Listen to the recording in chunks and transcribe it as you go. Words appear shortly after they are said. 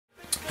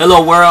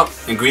Hello world,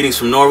 and greetings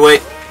from Norway.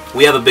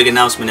 We have a big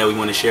announcement that we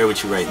want to share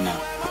with you right now.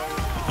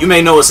 You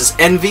may know us as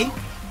Envy,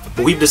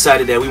 but we've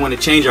decided that we want to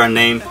change our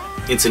name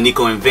into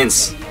Nico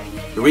Vinz.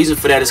 The reason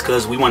for that is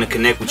because we want to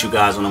connect with you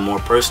guys on a more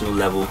personal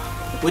level,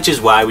 which is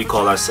why we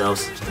call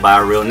ourselves by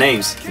our real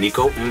names,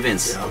 Nico and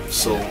Vinz. Yeah,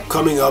 so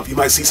coming up, you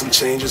might see some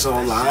changes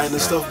online and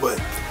stuff, but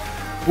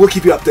we'll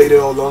keep you updated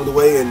all along the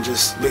way, and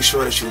just make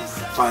sure that you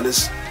find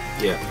us.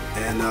 Yeah.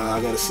 And I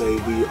gotta say,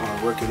 we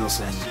are working on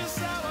some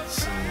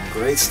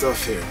great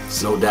stuff here.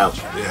 So, no doubt.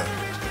 Yeah.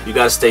 You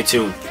guys stay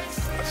tuned.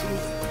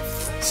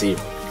 Absolutely. See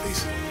you.